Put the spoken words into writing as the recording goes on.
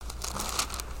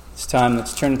Time,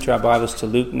 let's turn to our Bibles to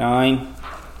Luke 9.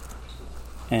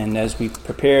 And as we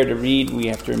prepare to read, we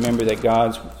have to remember that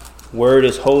God's Word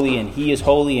is holy and He is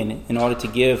holy. And in order to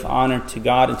give honor to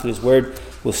God and to His Word,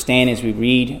 we'll stand as we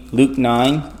read Luke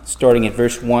 9, starting at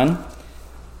verse 1.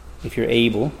 If you're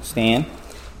able, stand.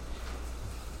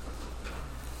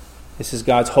 This is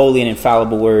God's holy and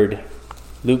infallible Word.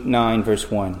 Luke 9, verse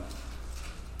 1.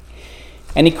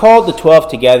 And He called the 12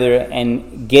 together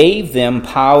and gave them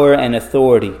power and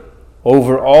authority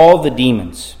over all the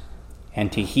demons,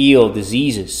 and to heal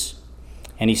diseases.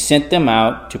 And He sent them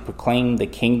out to proclaim the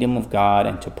kingdom of God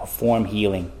and to perform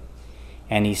healing.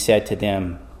 And He said to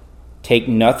them, "Take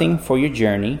nothing for your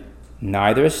journey,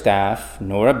 neither a staff,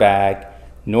 nor a bag,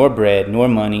 nor bread, nor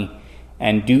money,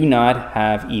 and do not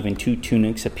have even 2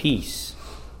 tunics apiece.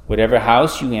 Whatever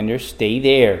house you enter, stay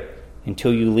there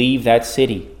until you leave that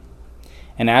city.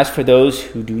 And as for those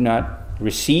who do not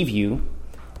receive you,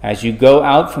 as you go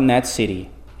out from that city,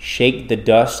 shake the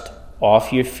dust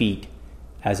off your feet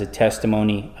as a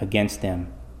testimony against them."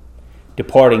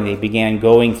 Departing, they began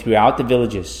going throughout the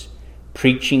villages,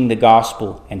 preaching the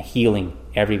gospel and healing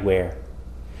everywhere.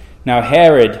 Now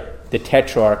Herod the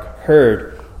Tetrarch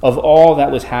heard of all that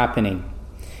was happening,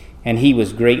 and he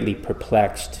was greatly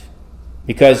perplexed,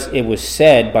 because it was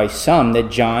said by some that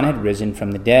John had risen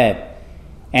from the dead,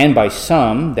 and by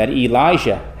some that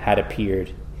Elijah had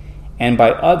appeared, and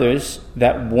by others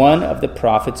that one of the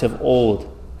prophets of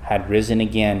old had risen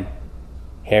again.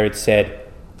 Herod said,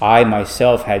 "I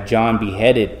myself had John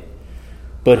beheaded,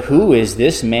 but who is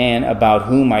this man about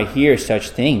whom I hear such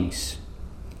things?"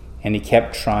 And he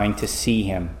kept trying to see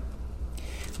him.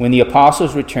 When the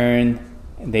apostles returned,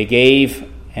 they gave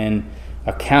an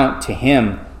account to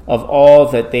him of all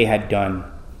that they had done.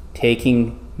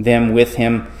 Taking them with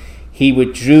him, he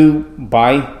withdrew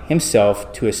by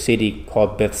himself to a city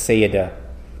called Bethsaida.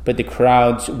 But the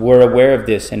crowds were aware of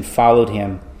this and followed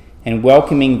him. And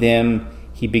welcoming them,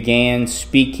 he began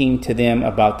speaking to them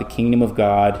about the kingdom of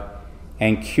God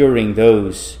and curing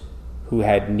those who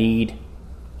had need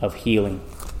of healing.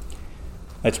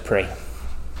 Let's pray.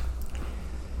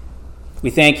 We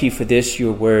thank you for this,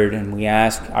 your word, and we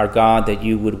ask, our God, that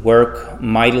you would work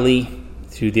mightily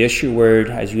through this, your word,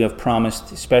 as you have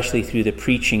promised, especially through the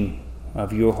preaching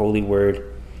of your holy word.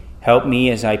 Help me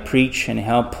as I preach and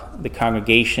help the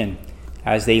congregation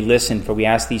as they listen, for we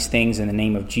ask these things in the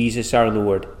name of Jesus our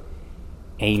Lord.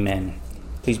 Amen.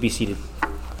 Please be seated.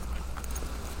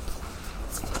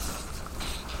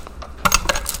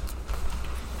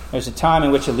 There's a time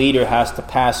in which a leader has to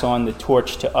pass on the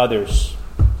torch to others.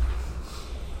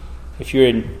 If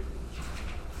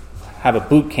have a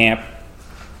boot camp,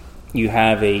 you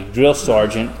have a drill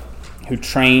sergeant who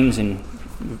trains and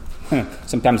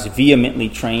sometimes vehemently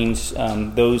trains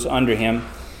those under him.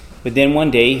 But then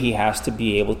one day he has to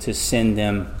be able to send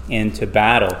them into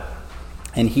battle.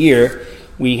 And here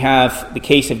we have the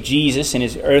case of Jesus in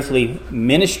his earthly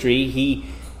ministry. He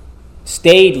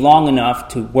stayed long enough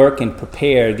to work and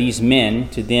prepare these men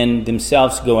to then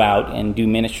themselves go out and do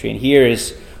ministry. And here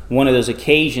is one of those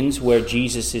occasions where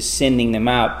Jesus is sending them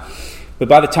out. But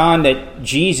by the time that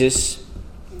Jesus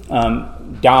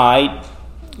died,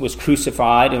 was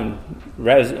crucified and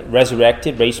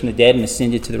resurrected, raised from the dead, and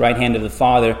ascended to the right hand of the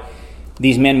Father,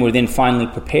 these men were then finally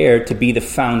prepared to be the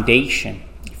foundation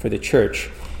for the church.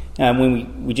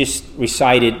 When we just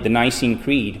recited the Nicene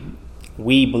Creed,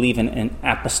 we believe in an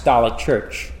apostolic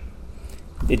church.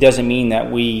 It doesn't mean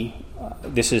that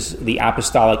this is the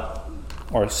apostolic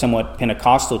or somewhat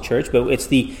Pentecostal church, but it's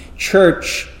the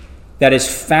church that is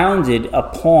founded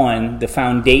upon the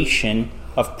foundation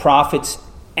of prophets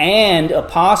and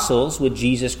apostles, with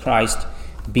Jesus Christ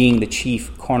being the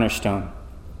chief cornerstone.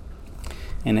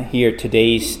 And here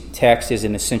today's text is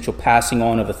an essential passing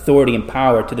on of authority and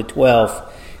power to the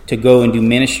 12 to go and do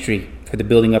ministry for the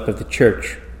building up of the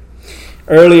church.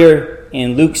 Earlier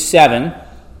in Luke 7,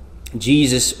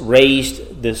 Jesus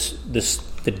raised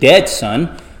the dead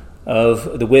son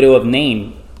of the widow of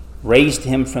Nain, raised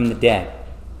him from the dead.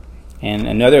 And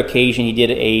another occasion he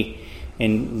did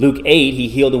in Luke 8, he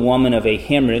healed a woman of a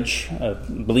hemorrhage, of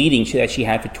bleeding that she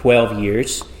had for 12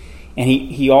 years. And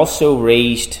he also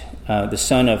raised the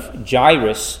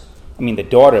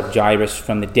daughter of Jairus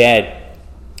from the dead.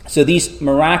 So these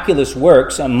miraculous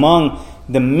works, among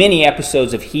the many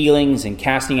episodes of healings and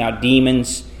casting out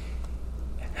demons,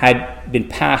 had been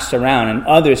passed around, and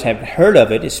others have heard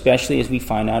of it, especially as we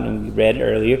find out, and we read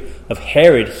earlier, of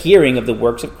Herod hearing of the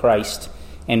works of Christ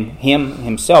and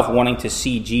himself wanting to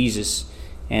see Jesus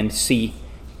and see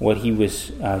what he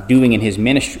was doing in his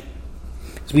ministry.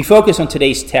 As we focus on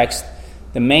today's text,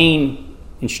 the main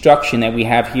instruction that we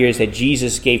have here is that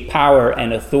Jesus gave power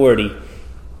and authority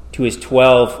to his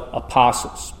 12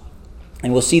 apostles.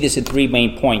 And we'll see this in 3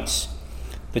 main points.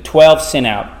 The 12 sent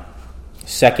out.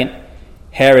 Second,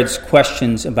 Herod's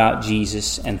questions about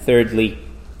Jesus. And thirdly,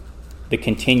 the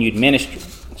continued ministry.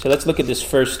 So let's look at this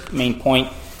first main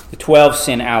point. The 12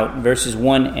 sent out, verses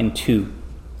 1 and 2.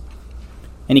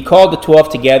 And he called the 12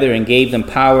 together and gave them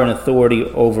power and authority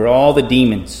over all the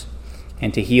demons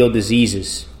and to heal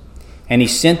diseases. And he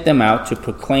sent them out to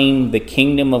proclaim the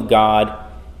kingdom of God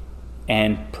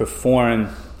and perform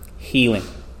healing.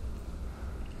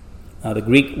 Now, the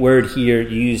Greek word here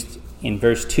used in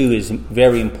verse 2 is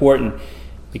very important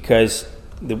because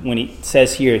when he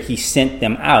says here he sent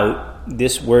them out,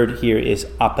 this word here is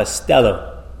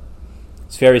apostello.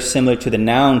 It's very similar to the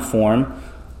noun form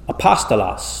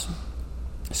apostolos.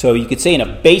 So you could say in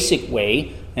a basic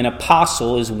way, an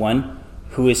apostle is one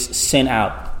who is sent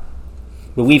out.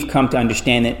 But we've come to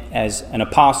understand it as an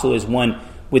apostle is one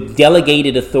with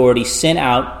delegated authority sent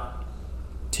out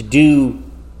to do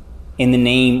in the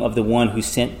name of the one who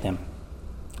sent them.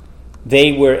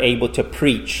 They were able to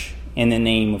preach in the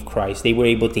name of Christ. They were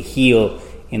able to heal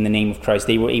in the name of Christ.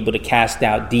 They were able to cast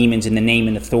out demons in the name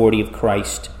and authority of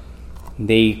Christ.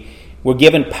 They were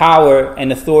given power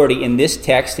and authority in this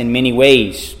text in many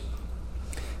ways.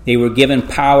 They were given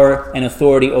power and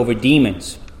authority over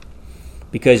demons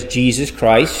because Jesus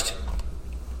Christ,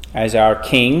 as our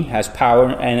King, has power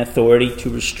and authority to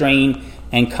restrain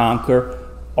and conquer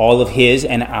all of his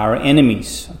and our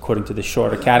enemies, according to the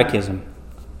Shorter Catechism.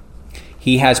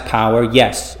 He has power,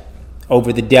 yes,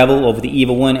 over the devil, over the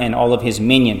evil one, and all of his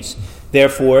minions.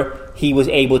 Therefore, he was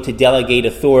able to delegate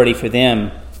authority for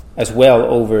them as well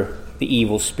over the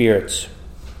evil spirits.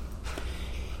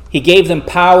 He gave them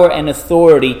power and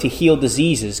authority to heal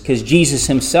diseases because Jesus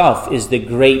himself is the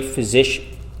great physician.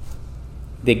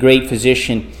 The great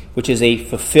physician, which is a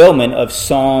fulfillment of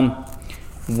Psalm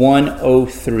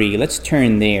 103. Let's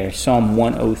turn there, Psalm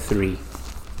 103.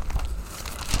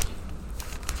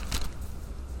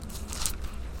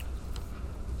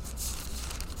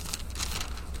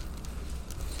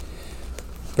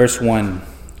 Verse 1.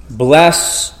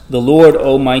 Bless the Lord,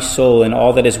 O my soul, and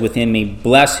all that is within me.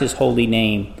 Bless his holy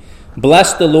name.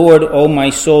 Bless the Lord, O my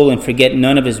soul, and forget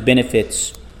none of his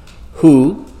benefits.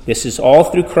 Who, this is all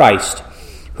through Christ,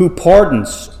 who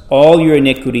pardons all your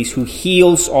iniquities, who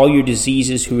heals all your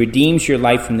diseases, who redeems your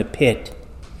life from the pit,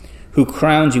 who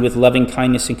crowns you with loving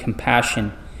kindness and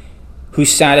compassion, who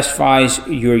satisfies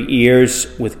your ears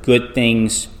with good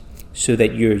things, so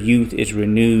that your youth is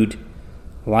renewed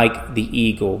like the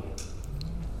eagle.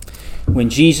 When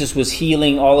Jesus was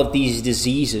healing all of these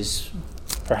diseases,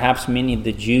 perhaps many of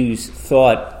the Jews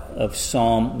thought of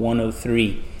Psalm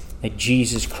 103, that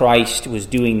Jesus Christ was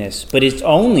doing this. But it's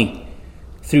only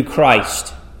through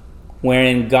Christ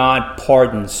wherein God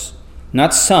pardons,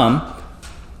 not some,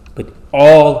 but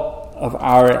all of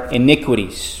our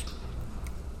iniquities.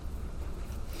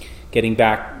 Getting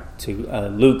back to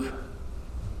Luke,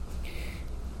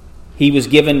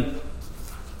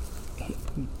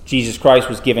 Jesus Christ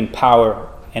was given power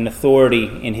and authority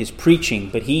in his preaching,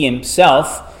 but he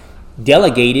himself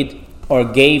delegated or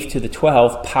gave to the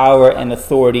 12 power and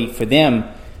authority for them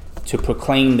to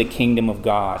proclaim the kingdom of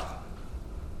God.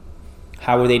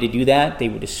 How were they to do that? They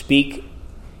were to speak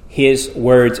his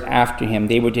words after him.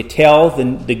 They were to tell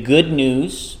the good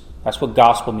news. That's what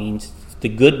gospel means. The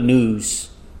good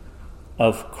news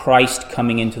of Christ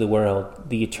coming into the world,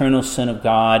 the eternal Son of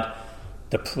God,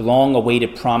 the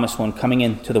long-awaited promised one coming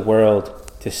into the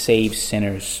world to save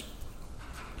sinners.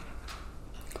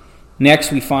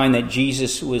 Next, we find that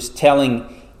Jesus was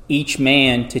telling each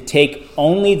man to take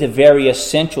only the very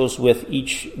essentials with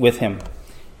him.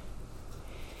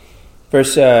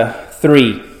 Verse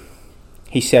 3,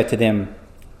 he said to them,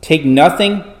 "Take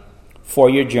nothing for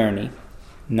your journey,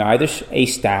 neither a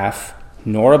staff,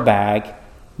 nor a bag,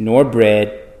 nor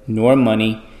bread, nor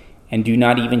money, and do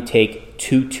not even take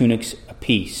 2 tunics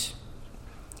apiece."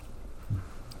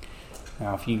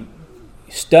 Now, if you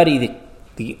study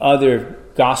the other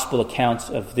gospel accounts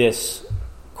of this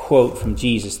quote from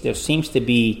Jesus, there seems to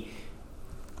be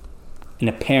an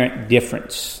apparent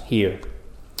difference here.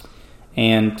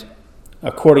 And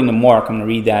according to Mark, I'm going to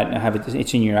read that, and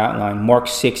it's in your outline, Mark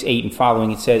 6:8 and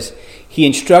following, it says, "He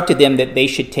instructed them that they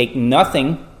should take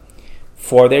nothing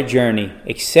for their journey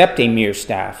except a mere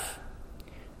staff,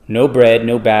 no bread,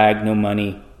 no bag, no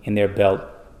money in their belt,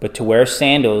 but to wear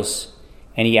sandals."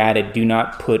 And he added, "Do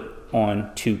not put on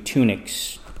 2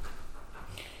 tunics."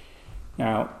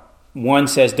 Now, one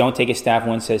says don't take a staff,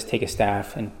 one says take a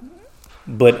staff.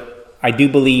 But I do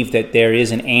believe that there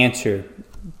is an answer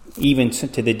even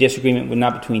to the disagreement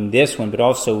not between this one, but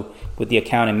also with the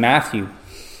account in Matthew.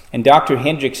 And Dr.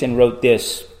 Hendrickson wrote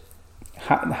this,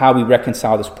 how we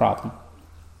reconcile this problem.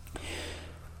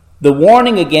 The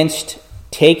warning against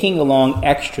taking along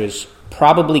extras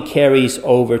probably carries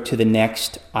over to the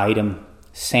next item,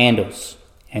 sandals,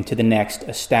 and to the next,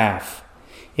 a staff.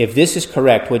 If this is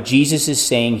correct, what Jesus is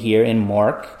saying here in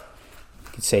Mark,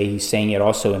 you could say he's saying it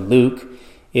also in Luke,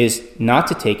 is not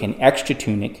to take an extra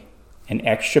tunic, an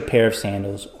extra pair of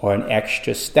sandals, or an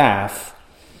extra staff,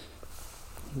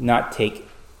 not take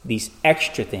these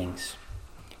extra things.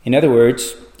 In other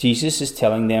words, Jesus is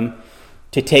telling them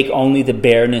to take only the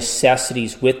bare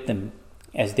necessities with them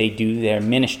as they do their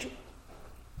ministry.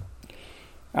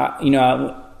 I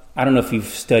don't know if you've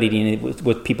studied in it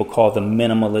what people call the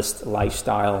minimalist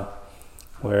lifestyle,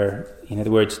 where, in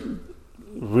other words,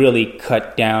 really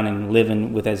cut down and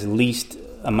living with as least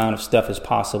amount of stuff as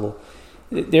possible.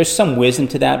 There's some wisdom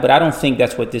to that, but I don't think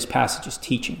that's what this passage is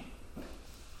teaching.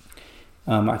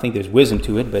 I think there's wisdom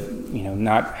to it, but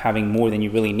not having more than you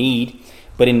really need.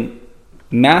 But in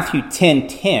Matthew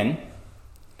 10:10,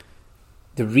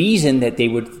 the reason that they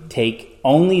would take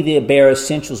only the bare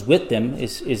essentials with them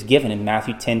is given in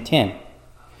Matthew 10:10. It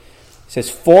says,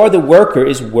 "For the worker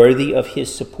is worthy of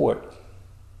his support."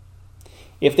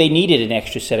 If they needed an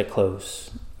extra set of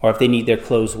clothes, or if they need their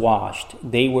clothes washed,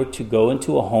 they were to go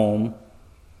into a home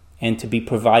and to be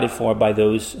provided for by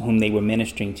those whom they were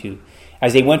ministering to.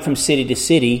 As they went from city to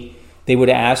city, they would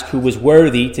ask who was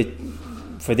worthy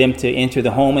for them to enter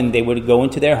the home, and they would go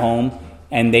into their home,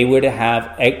 and they were to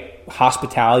have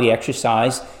hospitality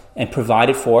exercised and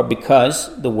provided for, because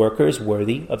the worker is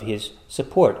worthy of his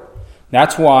support.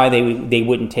 That's why they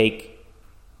wouldn't take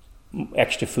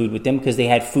extra food with them, because they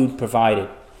had food provided,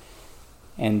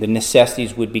 and the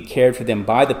necessities would be cared for them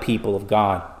by the people of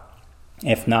God.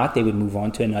 If not, they would move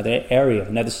on to another area,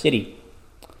 another city.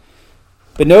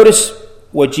 But notice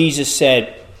what Jesus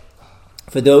said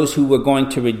for those who were going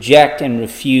to reject and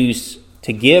refuse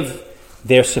to give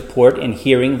their support in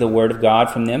hearing the word of God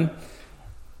from them,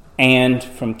 and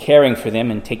from caring for them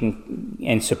and taking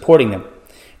and supporting them.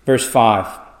 Verse 5.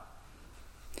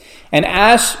 "And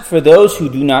as for those who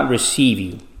do not receive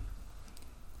you,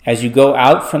 as you go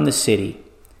out from the city,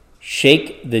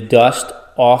 shake the dust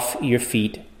off your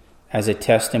feet as a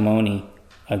testimony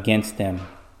against them."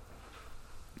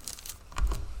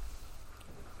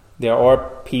 There are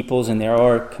peoples and there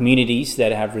are communities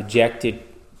that have rejected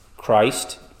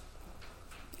Christ.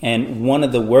 And one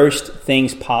of the worst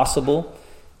things possible,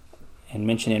 and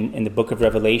mentioned in the book of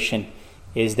Revelation,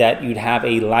 is that you'd have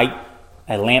a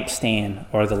lampstand,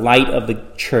 or the light of the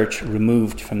church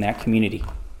removed from that community.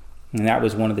 And that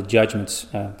was one of the judgments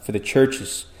for the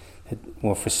churches,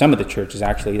 or for some of the churches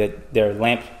actually, that their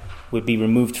lamp would be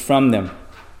removed from them.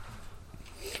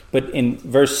 But in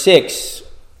verse 6,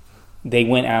 they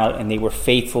went out and they were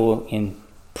faithful in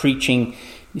preaching.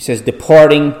 It says,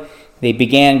 departing, they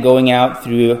began going out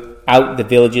throughout the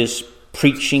villages,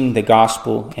 preaching the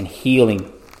gospel and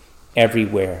healing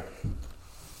everywhere.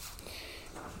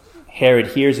 Herod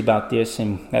hears about this,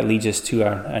 and that leads us to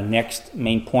our next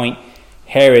main point,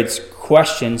 Herod's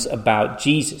questions about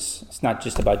Jesus. It's not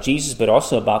just about Jesus, but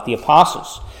also about the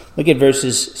apostles. Look at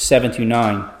verses 7 through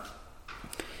 9.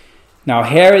 Now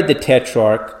Herod the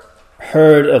Tetrarch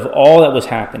heard of all that was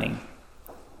happening,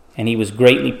 and he was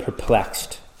greatly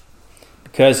perplexed,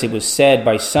 because it was said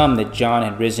by some that John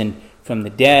had risen from the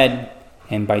dead,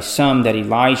 and by some that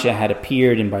Elijah had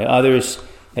appeared, and by others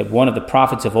that one of the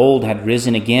prophets of old had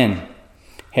risen again.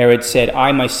 Herod said,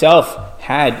 I myself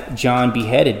had John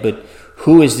beheaded, but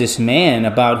who is this man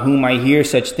about whom I hear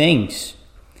such things?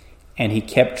 And he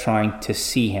kept trying to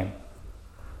see him.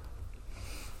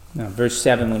 Now, verse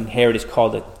 7, when Herod is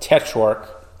called a tetrarch,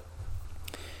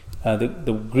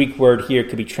 the Greek word here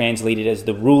could be translated as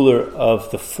the ruler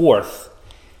of the fourth.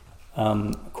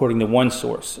 According to one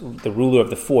source, the ruler of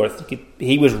the fourth.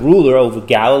 He was ruler over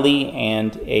Galilee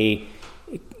and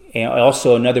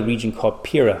also another region called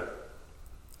Pera.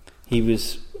 He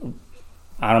was,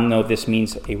 I don't know if this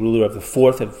means a ruler of the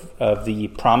fourth of the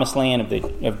promised land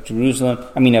of Jerusalem,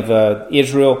 of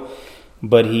Israel,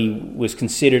 but he was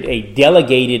considered a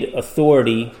delegated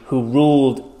authority who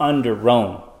ruled under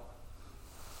Rome.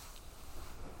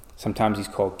 Sometimes he's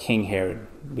called King Herod,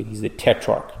 but he's the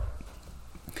tetrarch.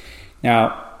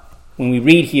 Now, when we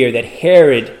read here that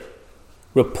Herod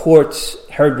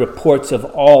heard reports of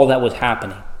all that was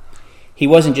happening, he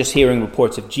wasn't just hearing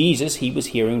reports of Jesus, he was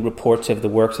hearing reports of the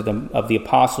works of the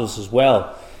apostles as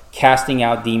well, casting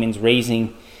out demons,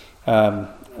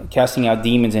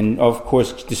 and of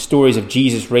course the stories of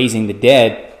Jesus raising the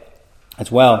dead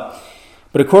as well.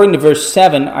 But according to verse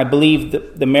 7, I believe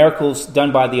the miracles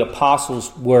done by the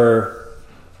apostles were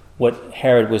what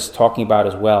Herod was talking about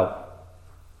as well.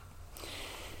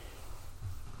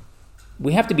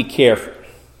 We have to be careful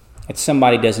that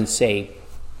somebody doesn't say,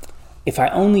 if I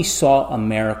only saw a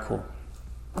miracle,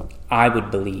 I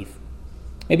would believe.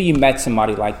 Maybe you met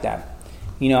somebody like that.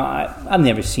 I've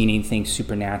never seen anything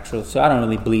supernatural, so I don't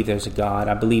really believe there's a God.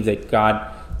 I believe that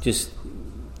God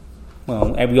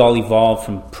we all evolved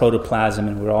from protoplasm,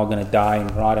 and we're all going to die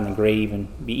and rot in the grave and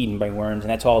be eaten by worms, and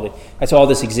that's all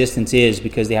this existence is,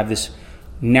 because they have this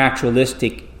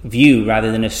naturalistic view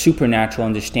rather than a supernatural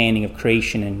understanding of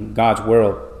creation and God's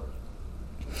world.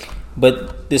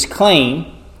 But this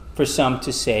claim for some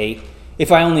to say,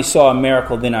 if I only saw a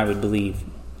miracle, then I would believe.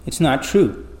 It's not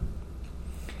true.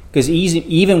 Because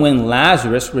even when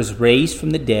Lazarus was raised from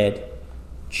the dead,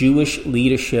 Jewish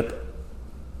leadership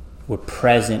were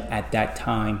present at that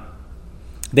time.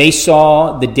 They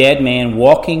saw the dead man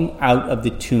walking out of the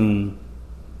tomb.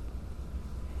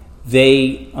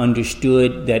 They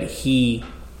understood that he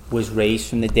was raised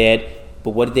from the dead.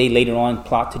 But what did they later on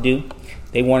plot to do?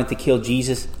 They wanted to kill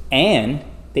Jesus, and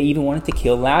they even wanted to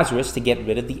kill Lazarus to get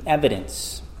rid of the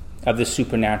evidence of the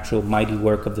supernatural mighty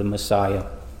work of the Messiah.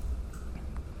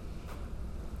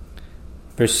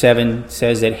 Verse 7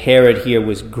 says that Herod here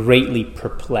was greatly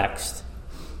perplexed.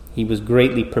 He was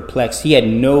greatly perplexed. He had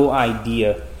no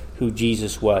idea who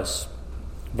Jesus was.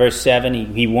 Verse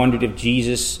 7, he wondered if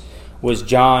Jesus was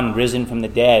John risen from the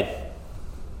dead.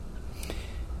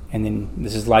 And then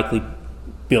this is likely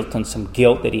built on some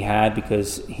guilt that he had,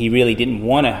 because he really didn't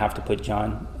want to have to put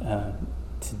John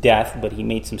to death, but he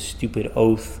made some stupid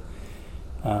oath.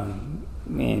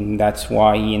 And that's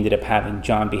why he ended up having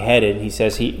John beheaded. He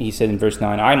said in verse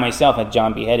 9, I myself had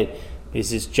John beheaded.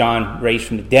 This is John raised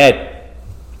from the dead.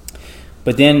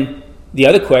 But then the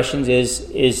other question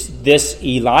is this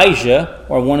Elijah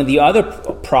or one of the other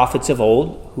prophets of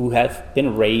old who have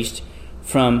been raised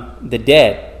from the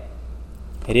dead?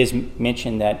 It is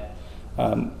mentioned that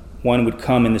one would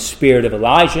come in the spirit of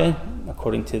Elijah,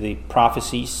 according to the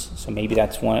prophecies. So maybe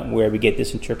that's where we get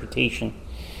this interpretation.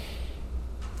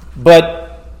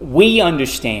 But we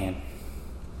understand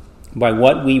by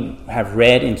what we have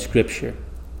read in Scripture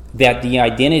that the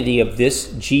identity of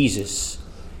this Jesus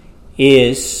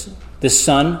is the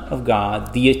Son of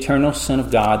God, the eternal Son of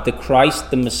God, the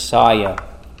Christ, the Messiah,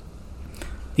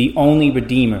 the only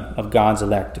Redeemer of God's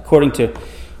elect. According to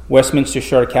Westminster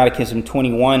Shorter Catechism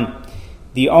 21,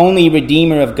 the only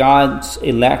Redeemer of God's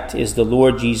elect is the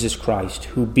Lord Jesus Christ,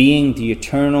 who being the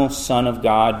eternal Son of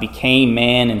God became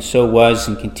man, and so was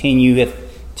and continueth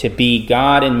to be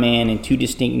God and man in two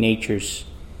distinct natures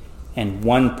and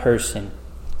one person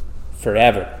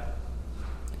forever.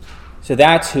 So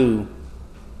that's who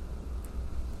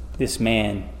this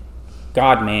man,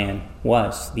 God-man,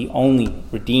 was. The only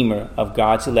Redeemer of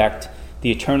God's elect,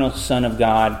 the eternal Son of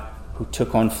God who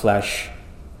took on flesh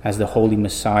as the Holy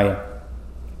Messiah.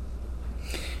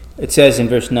 It says in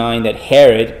verse 9 that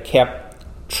Herod kept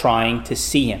trying to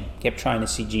see him, kept trying to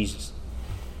see Jesus.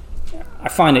 I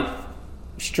find it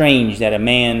strange that a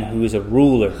man who is a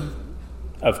ruler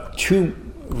of two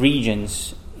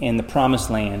regions in the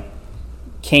Promised Land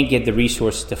can't get the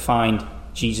resources to find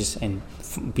Jesus and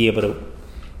be able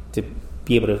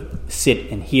to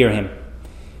sit and hear him.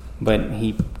 But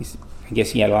I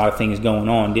guess he had a lot of things going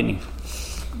on, didn't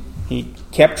he? He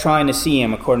kept trying to see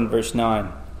him, according to verse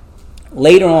 9.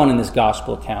 Later on in this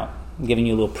gospel account, I'm giving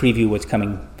you a little preview of what's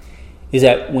coming, is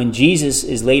that when Jesus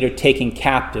is later taken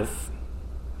captive,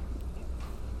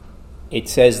 it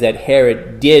says that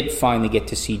Herod did finally get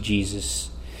to see Jesus.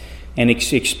 And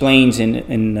it explains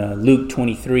in Luke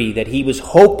 23 that he was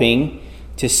hoping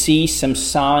to see some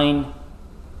sign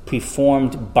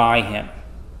performed by him.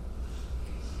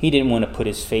 He didn't want to put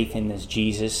his faith in this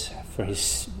Jesus for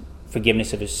his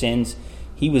forgiveness of his sins.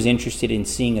 He was interested in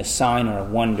seeing a sign or a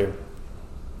wonder.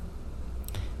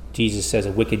 Jesus says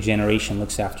a wicked generation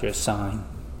looks after a sign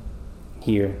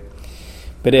here.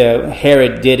 But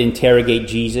Herod did interrogate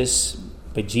Jesus,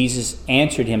 but Jesus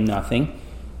answered him nothing,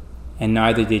 and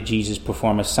neither did Jesus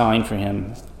perform a sign for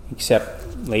him,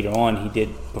 except later on he did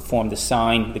perform the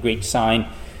sign, the great sign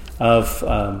of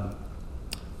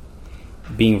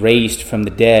being raised from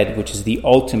the dead, which is the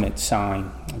ultimate sign.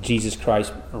 Jesus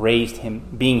Christ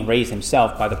being raised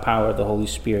himself by the power of the Holy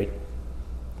Spirit.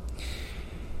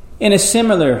 In a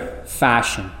similar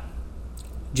fashion,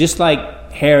 just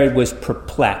like Herod was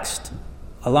perplexed,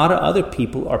 a lot of other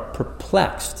people are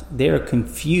perplexed. They are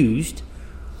confused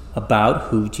about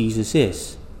who Jesus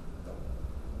is.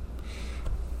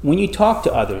 When you talk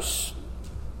to others,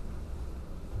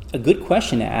 a good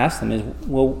question to ask them is,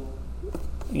 well,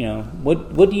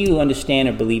 what do you understand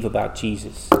or believe about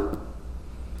Jesus?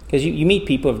 Because you meet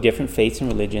people of different faiths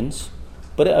and religions,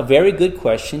 but a very good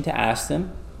question to ask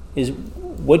them is,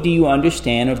 what do you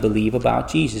understand or believe about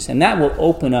Jesus? And that will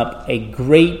open up a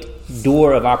great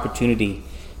door of opportunity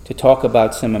to talk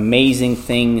about some amazing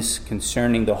things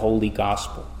concerning the Holy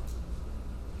Gospel.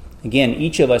 Again,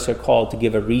 each of us are called to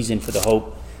give a reason for the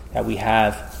hope that we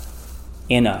have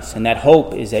in us. And that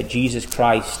hope is that Jesus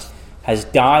Christ has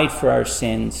died for our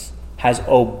sins, has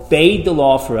obeyed the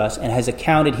law for us, and has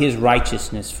accounted his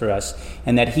righteousness for us,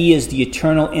 and that he is the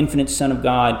eternal, infinite Son of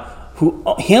God, who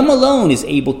him alone is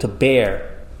able to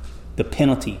bear the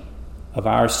penalty of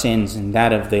our sins and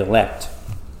that of the elect.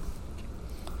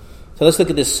 So let's look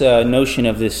at this notion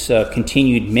of this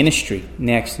continued ministry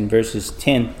next in verses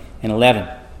 10 and 11.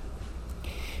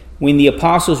 When the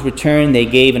apostles returned, they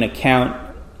gave an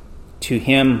account to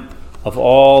him of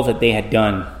all that they had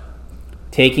done.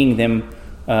 Taking them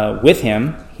with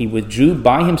him, he withdrew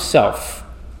by himself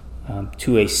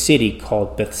to a city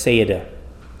called Bethsaida.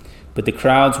 But the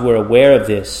crowds were aware of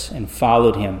this and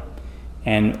followed him.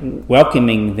 And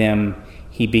welcoming them,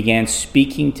 he began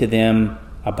speaking to them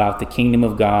about the kingdom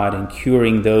of God and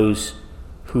curing those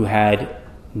who had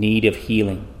need of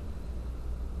healing.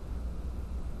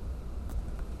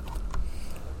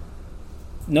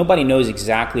 Nobody knows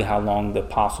exactly how long the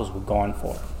apostles were gone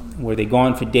for. Were they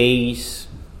gone for days?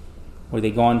 Were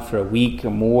they gone for a week or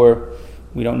more?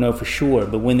 We don't know for sure.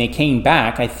 But when they came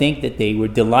back, I think that they were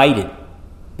delighted.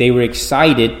 They were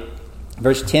excited.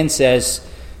 Verse 10 says,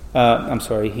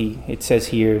 it says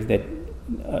here that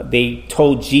they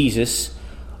told Jesus,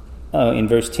 in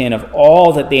verse 10, of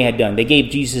all that they had done. They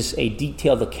gave Jesus a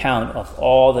detailed account of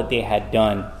all that they had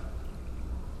done.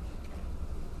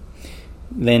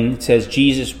 Then it says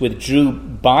Jesus withdrew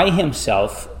by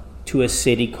himself to a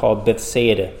city called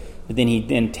Bethsaida. But then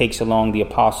he takes along the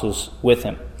apostles with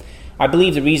him. I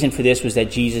believe the reason for this was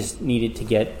that Jesus needed to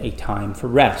get a time for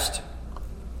rest.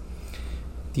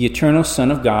 The eternal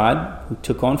Son of God, who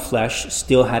took on flesh,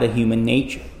 still had a human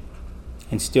nature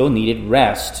and still needed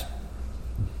rest.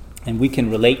 And we can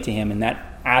relate to him in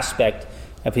that aspect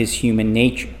of his human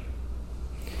nature.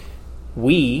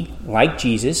 We, like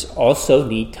Jesus, also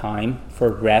need time for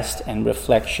rest and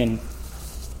reflection.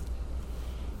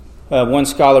 One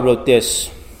scholar wrote this: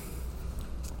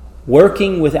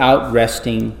 working without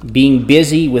resting, being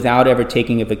busy without ever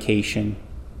taking a vacation,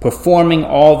 performing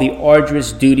all the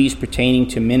arduous duties pertaining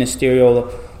to ministerial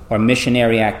or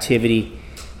missionary activity,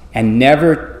 and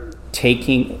never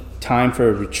taking time for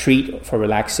a retreat, for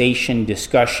relaxation,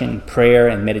 discussion, prayer,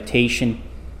 and meditation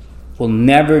will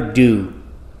never do.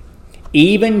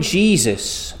 Even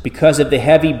Jesus, because of the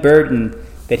heavy burden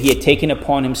that he had taken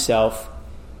upon himself,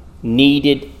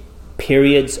 needed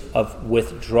periods of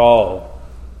withdrawal.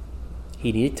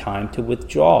 He needed time to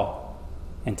withdraw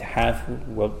and to have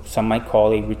what some might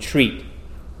call a retreat.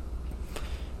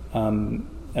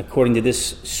 According to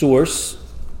this source,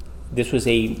 this was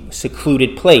a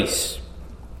secluded place.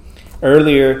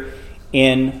 Earlier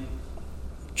in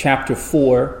chapter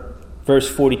 4, verse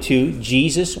 42,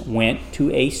 Jesus went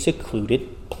to a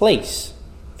secluded place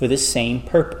for the same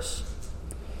purpose.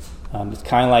 It's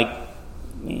kind of like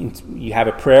you have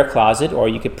a prayer closet, or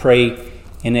you could pray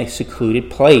in a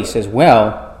secluded place as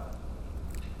well.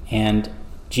 And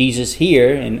Jesus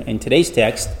here, in today's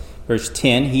text, verse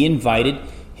 10, he invited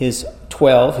his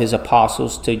 12, his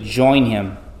apostles, to join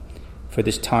him for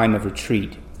this time of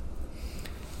retreat.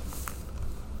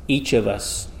 Each of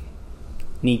us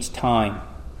needs time.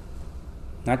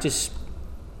 Not just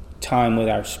time with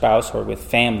our spouse or with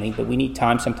family, but we need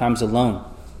time sometimes alone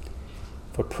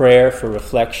for prayer, for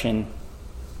reflection,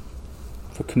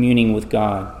 for communing with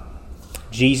God.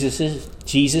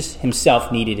 Jesus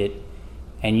himself needed it,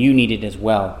 and you need it as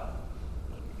well.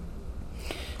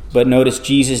 But notice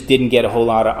Jesus didn't get a whole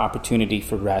lot of opportunity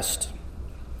for rest.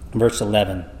 Verse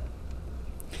 11.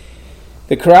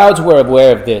 The crowds were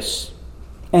aware of this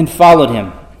and followed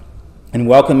him, and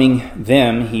welcoming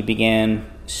them, he began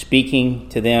speaking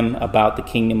to them about the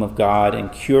kingdom of God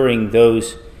and curing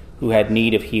those who had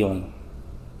need of healing.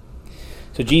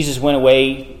 So Jesus went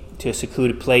away to a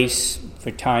secluded place for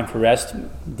time for rest.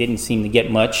 Didn't seem to get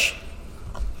much.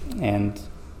 And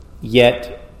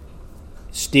yet,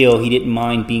 still, he didn't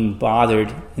mind being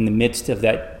bothered in the midst of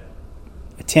that,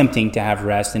 attempting to have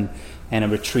rest and a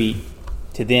retreat,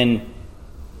 to then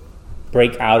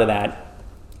break out of that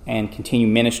and continue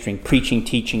ministering, preaching,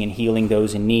 teaching, and healing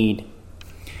those in need.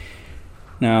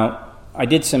 Now, I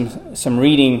did some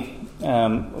reading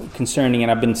concerning,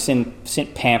 and I've been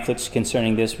sent pamphlets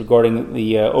concerning this regarding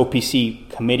the OPC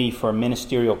Committee for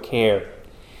Ministerial Care.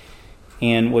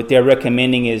 And what they're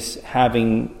recommending is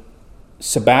having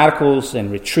sabbaticals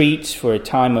and retreats for a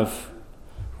time of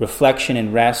reflection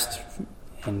and rest.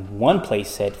 And one place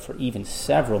said for even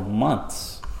several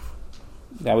months.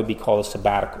 That would be called a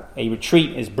sabbatical. A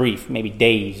retreat is brief, maybe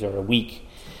days or a week.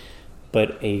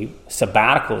 But a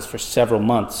sabbatical is for several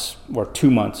months or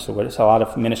 2 months. So a lot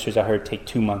of ministers I heard take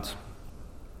 2 months.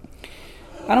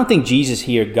 I don't think Jesus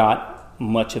here got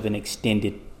much of an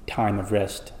extended time of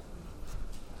rest.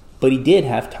 But he did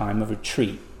have time of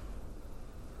retreat.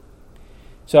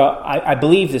 So I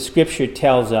believe the Scripture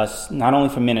tells us, not only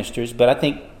for ministers, but I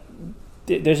think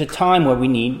there's a time where we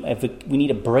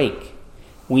need a break.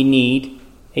 We need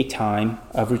a time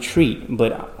of retreat.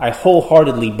 But I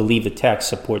wholeheartedly believe the text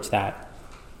supports that.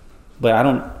 But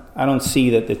I don't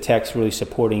see that the text really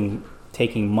supporting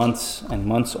taking months and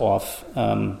months off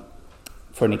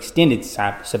for an extended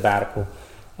sabbatical.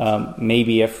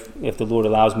 Maybe if the Lord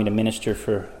allows me to minister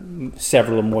for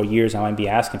several more years, I might be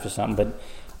asking for something. But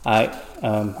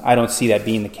I don't see that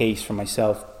being the case for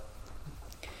myself.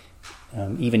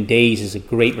 Even days is a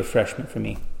great refreshment for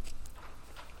me.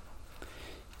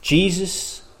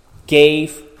 Jesus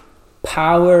gave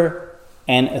power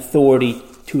and authority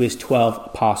to his 12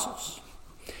 apostles.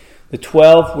 The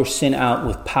 12 were sent out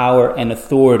with power and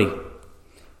authority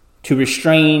to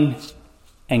restrain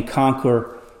and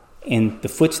conquer in the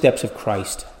footsteps of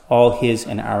Christ all his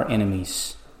and our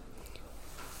enemies.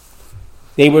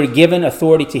 They were given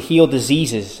authority to heal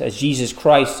diseases, as Jesus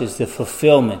Christ is the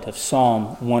fulfillment of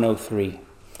Psalm 103.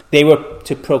 They were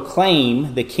to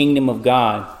proclaim the kingdom of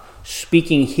God,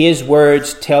 speaking his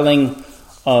words, telling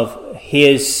of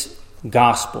his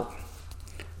gospel.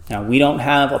 Now, we don't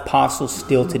have apostles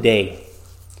still today,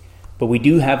 but we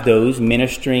do have those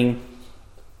ministering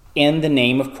in the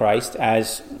name of Christ.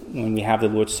 As when we have the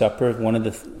Lord's Supper, one of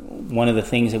the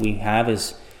things that we have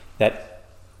is that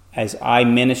as I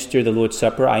minister the Lord's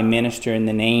Supper, I minister in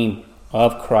the name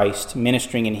of Christ,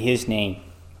 ministering in his name.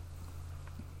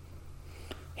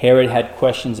 Herod had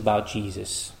questions about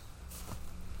Jesus.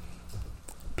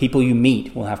 People you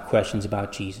meet will have questions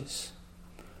about Jesus.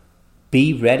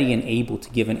 Be ready and able to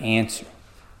give an answer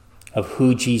of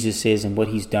who Jesus is and what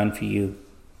he's done for you.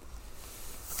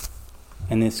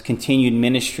 And this continued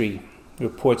ministry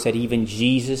reports that even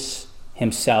Jesus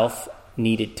himself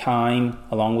needed time,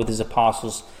 along with his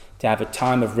apostles, to have a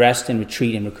time of rest and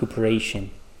retreat and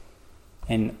recuperation.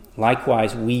 And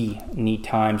likewise, we need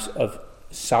times of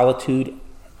solitude,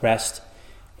 rest,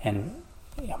 and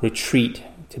retreat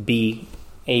to be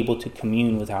able to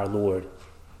commune with our Lord.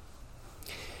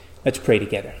 Let's pray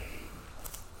together.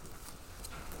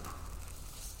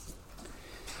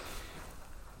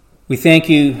 We thank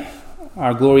you,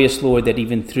 our glorious Lord, that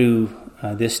even through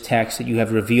this text that you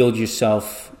have revealed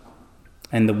yourself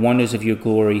and the wonders of your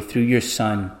glory through your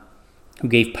Son, who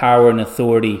gave power and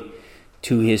authority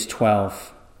to his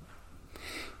 12.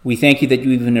 We thank you that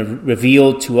you even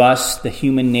revealed to us the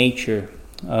human nature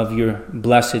of your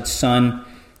blessed Son,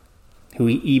 who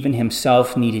even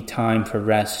himself needed time for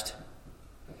rest.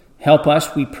 Help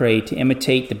us, we pray, to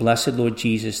imitate the blessed Lord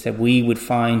Jesus, that we would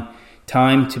find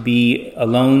time to be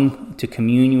alone, to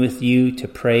commune with you, to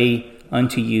pray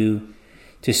unto you,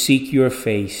 to seek your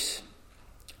face.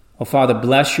 Oh, Father,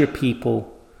 bless your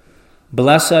people.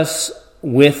 Bless us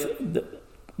with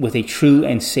a true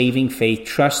and saving faith,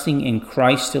 trusting in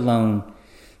Christ alone,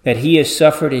 that he has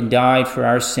suffered and died for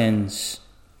our sins,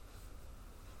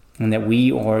 and that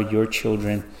we are your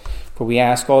children. For we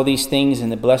ask all these things in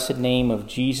the blessed name of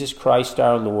Jesus Christ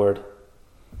our Lord.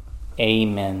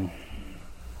 Amen.